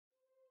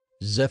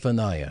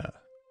Zephaniah.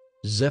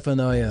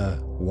 Zephaniah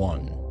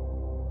 1.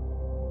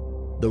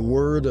 The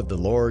word of the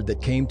Lord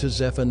that came to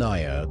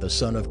Zephaniah the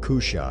son of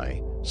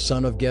Cushi,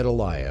 son of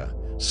Gedaliah,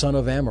 son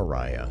of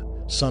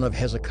Amariah, son of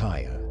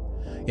Hezekiah,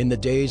 in the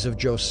days of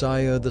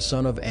Josiah the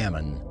son of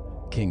Amon,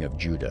 king of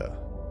Judah.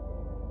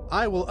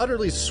 I will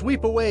utterly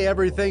sweep away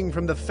everything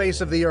from the face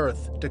of the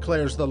earth,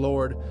 declares the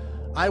Lord.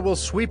 I will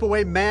sweep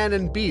away man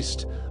and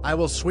beast. I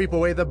will sweep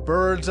away the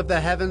birds of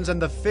the heavens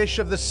and the fish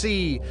of the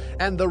sea,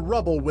 and the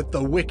rubble with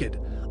the wicked.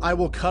 I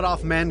will cut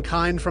off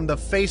mankind from the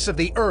face of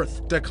the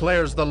earth,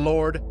 declares the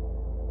Lord.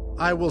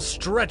 I will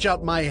stretch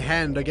out my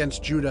hand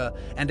against Judah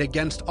and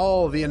against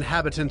all the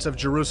inhabitants of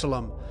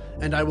Jerusalem,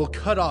 and I will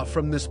cut off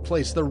from this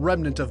place the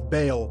remnant of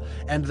Baal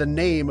and the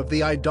name of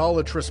the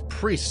idolatrous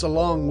priests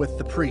along with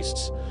the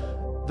priests.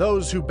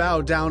 Those who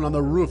bow down on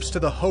the roofs to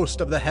the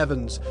host of the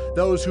heavens,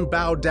 those who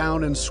bow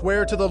down and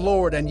swear to the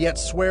Lord and yet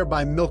swear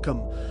by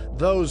Milcom,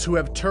 those who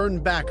have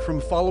turned back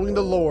from following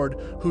the Lord,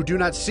 who do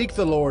not seek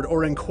the Lord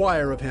or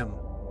inquire of him.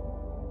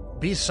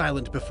 Be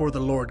silent before the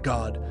Lord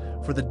God,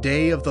 for the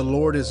day of the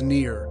Lord is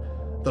near.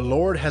 The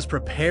Lord has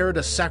prepared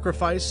a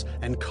sacrifice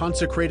and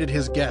consecrated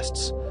his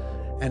guests.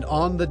 And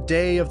on the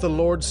day of the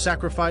Lord's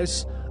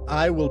sacrifice,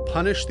 I will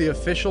punish the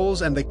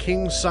officials and the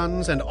king's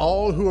sons and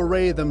all who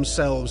array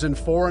themselves in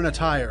foreign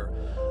attire.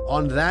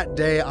 On that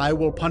day I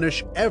will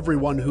punish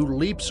everyone who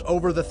leaps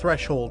over the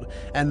threshold,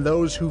 and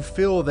those who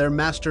fill their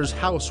master's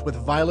house with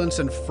violence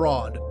and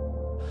fraud.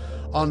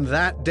 On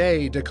that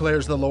day,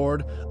 declares the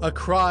Lord, a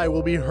cry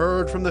will be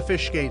heard from the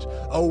fish gate,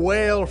 a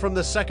wail from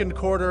the second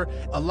quarter,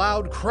 a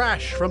loud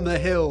crash from the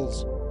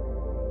hills.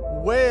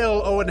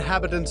 Wail, O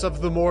inhabitants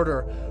of the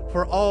mortar,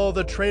 for all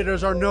the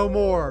traders are no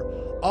more.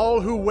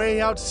 All who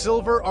weigh out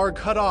silver are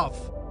cut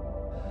off.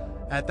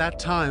 At that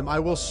time I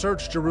will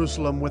search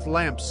Jerusalem with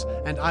lamps,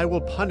 and I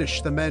will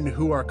punish the men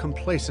who are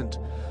complacent.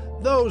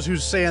 Those who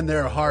say in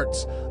their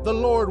hearts, the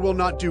Lord will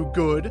not do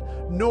good,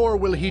 nor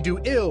will he do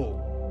ill.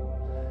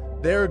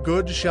 Their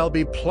goods shall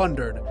be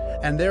plundered,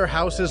 and their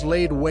houses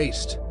laid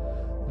waste.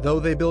 Though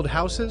they build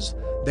houses,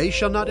 they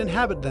shall not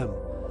inhabit them.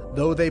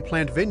 Though they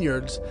plant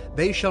vineyards,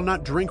 they shall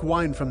not drink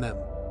wine from them.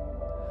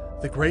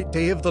 The great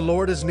day of the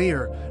Lord is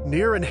near,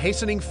 near and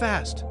hastening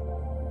fast.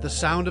 The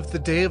sound of the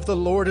day of the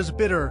Lord is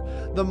bitter.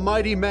 The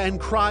mighty man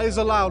cries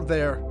aloud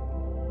there.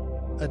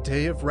 A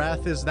day of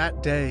wrath is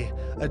that day,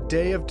 a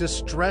day of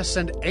distress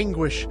and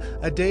anguish,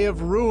 a day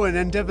of ruin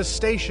and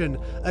devastation,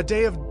 a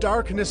day of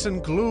darkness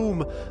and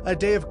gloom, a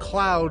day of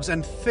clouds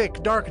and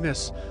thick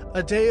darkness,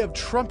 a day of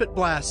trumpet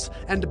blasts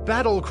and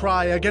battle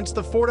cry against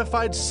the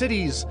fortified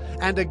cities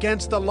and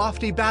against the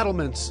lofty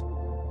battlements.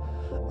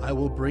 I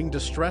will bring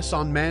distress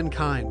on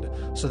mankind,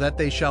 so that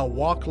they shall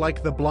walk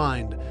like the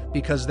blind,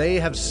 because they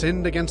have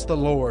sinned against the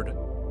Lord.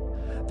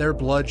 Their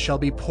blood shall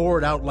be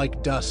poured out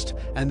like dust,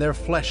 and their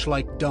flesh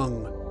like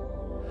dung.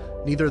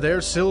 Neither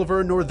their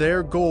silver nor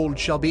their gold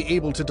shall be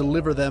able to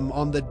deliver them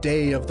on the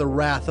day of the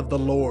wrath of the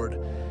Lord.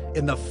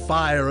 In the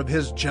fire of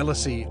his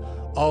jealousy,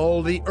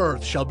 all the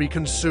earth shall be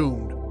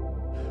consumed.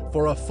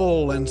 For a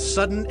full and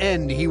sudden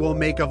end he will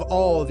make of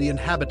all the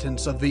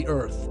inhabitants of the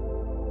earth.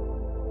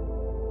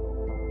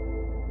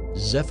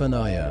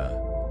 Zephaniah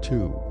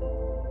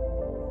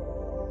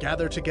 2.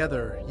 Gather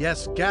together,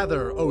 yes,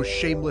 gather, O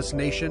shameless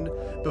nation,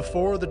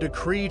 before the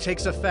decree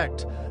takes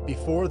effect,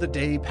 before the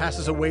day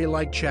passes away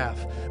like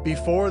chaff,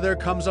 before there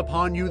comes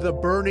upon you the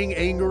burning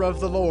anger of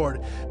the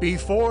Lord,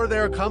 before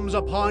there comes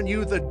upon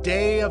you the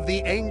day of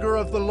the anger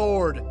of the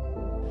Lord.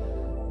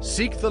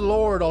 Seek the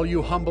Lord, all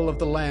you humble of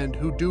the land,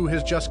 who do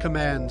his just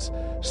commands.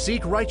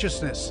 Seek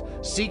righteousness,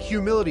 seek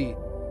humility.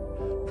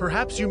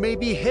 Perhaps you may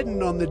be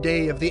hidden on the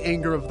day of the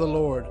anger of the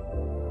Lord.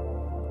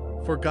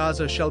 For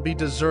Gaza shall be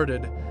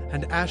deserted,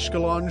 and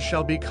Ashkelon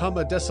shall become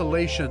a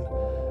desolation.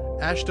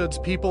 Ashdod's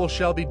people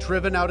shall be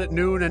driven out at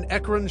noon, and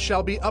Ekron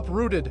shall be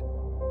uprooted.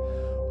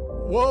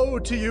 Woe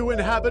to you,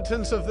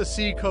 inhabitants of the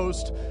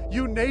seacoast,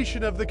 you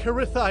nation of the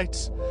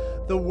Kerethites!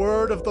 The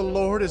word of the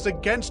Lord is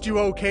against you,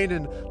 O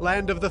Canaan,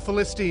 land of the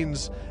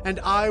Philistines, and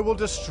I will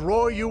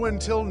destroy you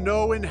until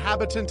no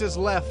inhabitant is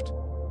left.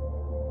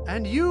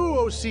 And you,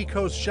 O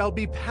seacoast, shall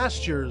be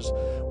pastures,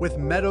 with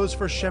meadows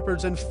for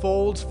shepherds and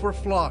folds for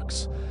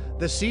flocks.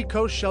 The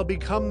seacoast shall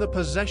become the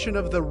possession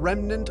of the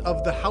remnant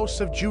of the house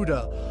of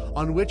Judah,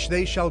 on which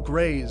they shall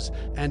graze,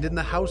 and in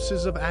the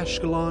houses of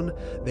Ashkelon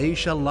they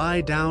shall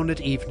lie down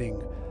at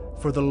evening.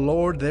 For the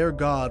Lord their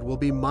God will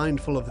be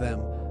mindful of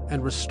them,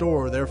 and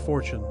restore their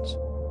fortunes.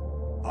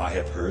 I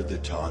have heard the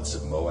taunts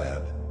of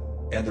Moab,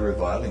 and the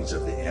revilings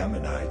of the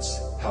Ammonites,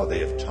 how they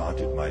have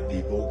taunted my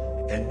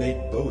people, and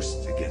made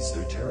boasts against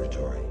their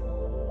territory.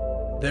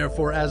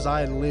 Therefore, as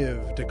I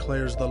live,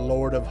 declares the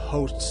Lord of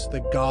hosts, the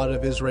God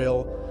of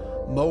Israel,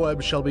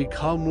 Moab shall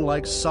become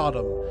like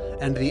Sodom,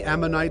 and the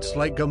Ammonites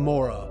like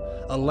Gomorrah,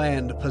 a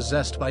land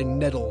possessed by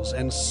nettles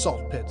and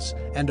salt pits,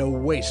 and a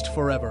waste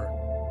forever.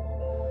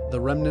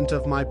 The remnant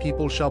of my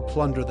people shall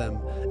plunder them,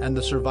 and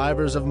the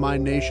survivors of my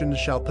nation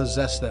shall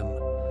possess them.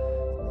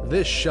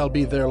 This shall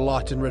be their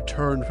lot in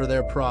return for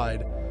their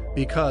pride.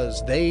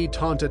 because they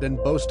taunted and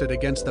boasted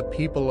against the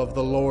people of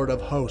the Lord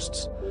of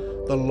hosts.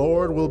 The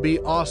Lord will be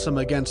awesome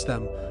against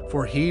them,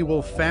 for he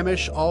will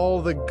famish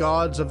all the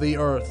gods of the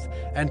earth,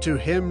 and to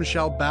him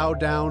shall bow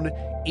down,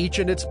 each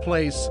in its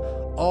place,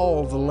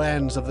 all the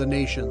lands of the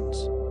nations.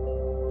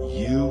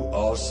 You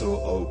also,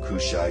 O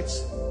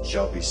Cushites,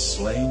 shall be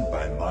slain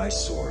by my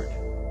sword.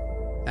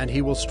 And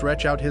he will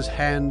stretch out his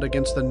hand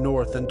against the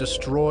north and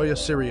destroy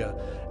Assyria,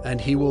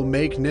 and he will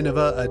make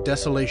Nineveh a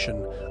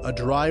desolation, a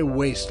dry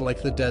waste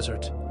like the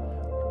desert.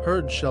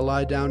 Herds shall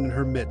lie down in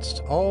her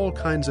midst, all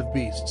kinds of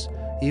beasts.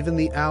 Even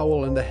the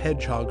owl and the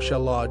hedgehog shall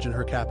lodge in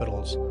her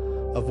capitals.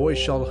 A voice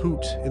shall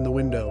hoot in the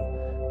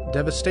window.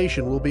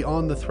 Devastation will be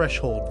on the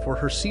threshold, for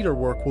her cedar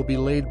work will be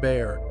laid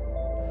bare.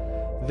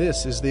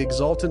 This is the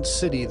exultant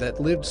city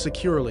that lived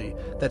securely,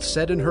 that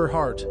said in her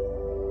heart,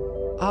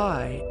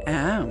 I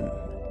am,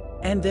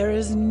 and there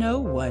is no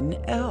one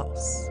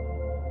else.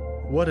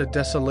 What a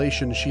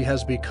desolation she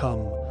has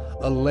become,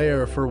 a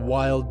lair for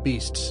wild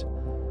beasts.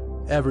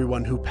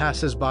 Everyone who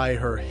passes by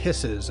her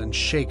hisses and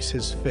shakes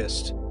his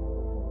fist.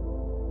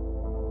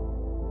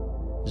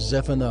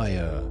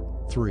 Zephaniah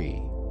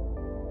 3.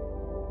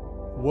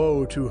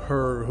 Woe to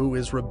her who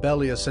is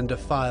rebellious and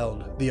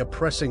defiled, the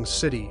oppressing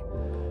city.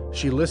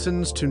 She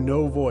listens to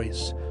no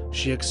voice.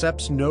 She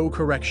accepts no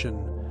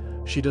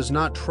correction. She does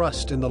not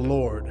trust in the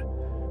Lord.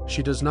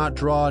 She does not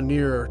draw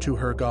near to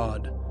her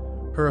God.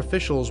 Her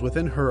officials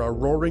within her are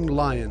roaring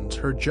lions.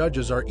 Her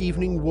judges are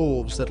evening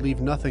wolves that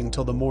leave nothing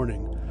till the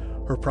morning.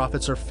 Her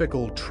prophets are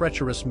fickle,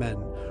 treacherous men.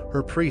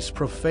 Her priests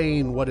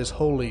profane what is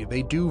holy.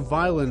 They do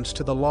violence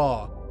to the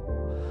law.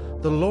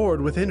 The Lord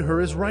within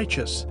her is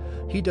righteous.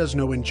 He does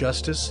no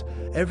injustice.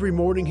 Every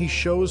morning he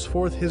shows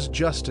forth his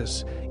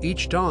justice.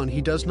 Each dawn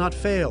he does not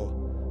fail.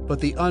 But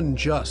the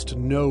unjust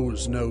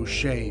knows no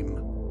shame.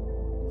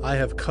 I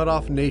have cut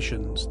off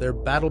nations. Their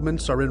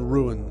battlements are in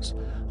ruins.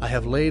 I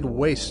have laid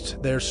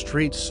waste their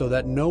streets so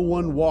that no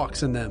one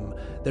walks in them.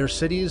 Their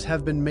cities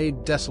have been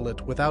made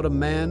desolate, without a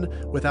man,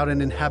 without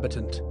an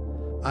inhabitant.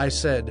 I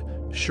said,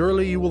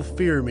 surely you will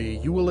fear me,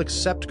 you will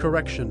accept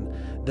correction.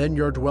 Then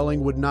your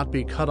dwelling would not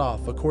be cut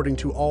off according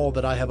to all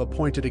that I have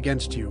appointed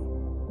against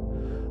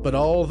you. But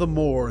all the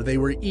more they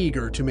were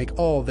eager to make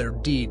all their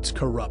deeds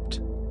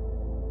corrupt.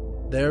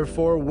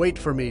 Therefore wait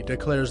for me,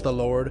 declares the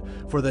Lord,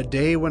 for the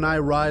day when I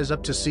rise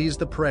up to seize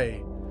the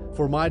prey.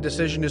 For my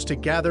decision is to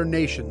gather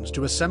nations,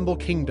 to assemble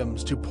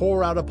kingdoms, to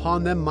pour out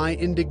upon them my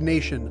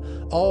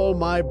indignation, all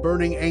my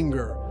burning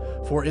anger.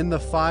 For in the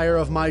fire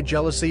of my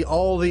jealousy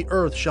all the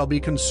earth shall be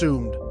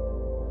consumed.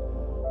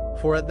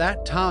 For at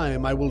that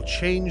time I will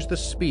change the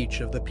speech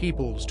of the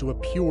peoples to a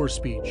pure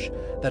speech,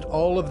 that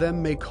all of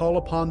them may call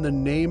upon the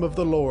name of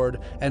the Lord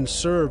and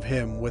serve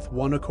him with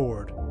one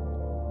accord.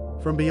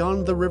 From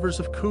beyond the rivers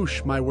of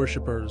Cush, my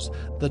worshippers,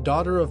 the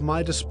daughter of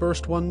my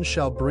dispersed ones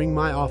shall bring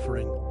my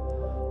offering.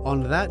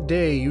 On that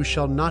day you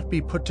shall not be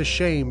put to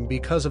shame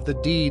because of the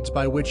deeds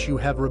by which you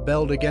have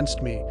rebelled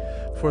against me.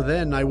 For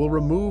then I will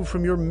remove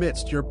from your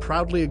midst your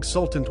proudly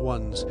exultant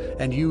ones,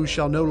 and you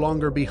shall no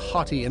longer be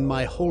haughty in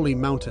my holy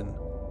mountain.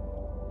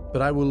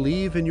 But I will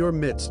leave in your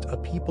midst a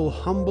people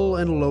humble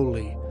and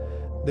lowly.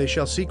 They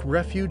shall seek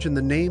refuge in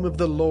the name of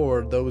the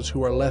Lord, those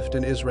who are left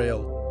in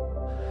Israel.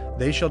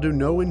 They shall do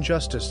no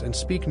injustice and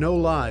speak no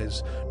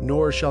lies,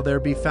 nor shall there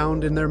be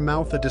found in their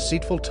mouth a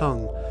deceitful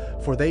tongue.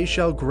 For they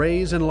shall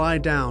graze and lie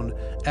down,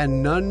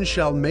 and none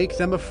shall make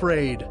them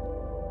afraid.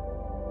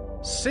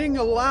 Sing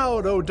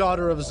aloud, O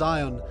daughter of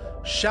Zion!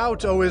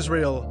 Shout, O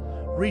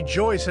Israel!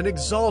 Rejoice and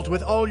exult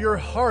with all your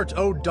heart,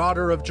 O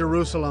daughter of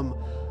Jerusalem!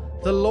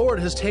 The Lord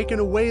has taken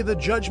away the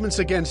judgments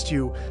against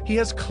you. He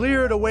has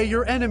cleared away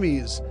your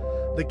enemies.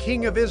 The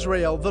King of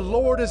Israel, the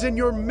Lord is in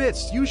your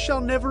midst. You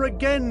shall never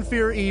again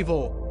fear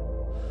evil.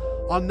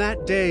 On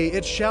that day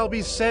it shall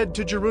be said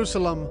to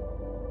Jerusalem,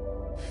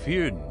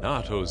 Fear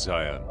not, O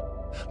Zion.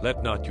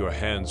 Let not your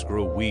hands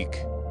grow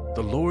weak.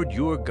 The Lord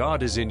your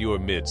God is in your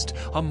midst,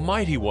 a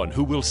mighty one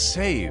who will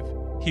save.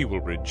 He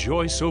will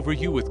rejoice over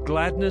you with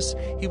gladness.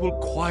 He will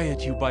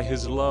quiet you by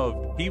his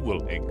love. He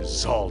will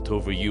exalt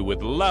over you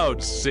with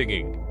loud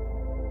singing.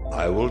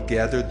 I will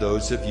gather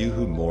those of you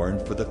who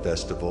mourn for the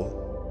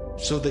festival,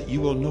 so that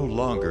you will no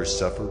longer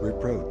suffer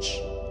reproach.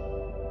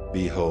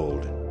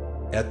 Behold,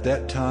 at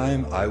that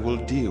time I will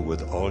deal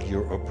with all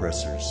your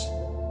oppressors,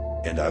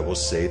 and I will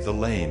save the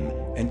lame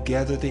and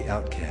gather the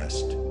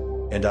outcast,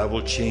 and I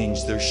will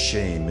change their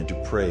shame into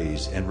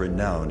praise and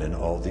renown in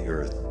all the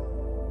earth.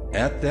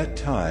 At that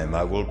time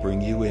I will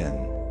bring you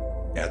in,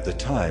 at the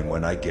time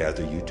when I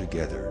gather you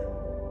together.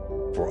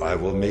 For I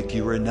will make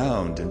you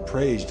renowned and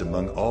praised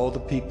among all the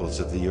peoples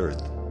of the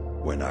earth,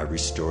 when I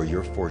restore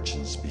your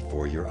fortunes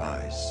before your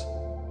eyes.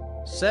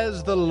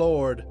 Says the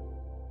Lord,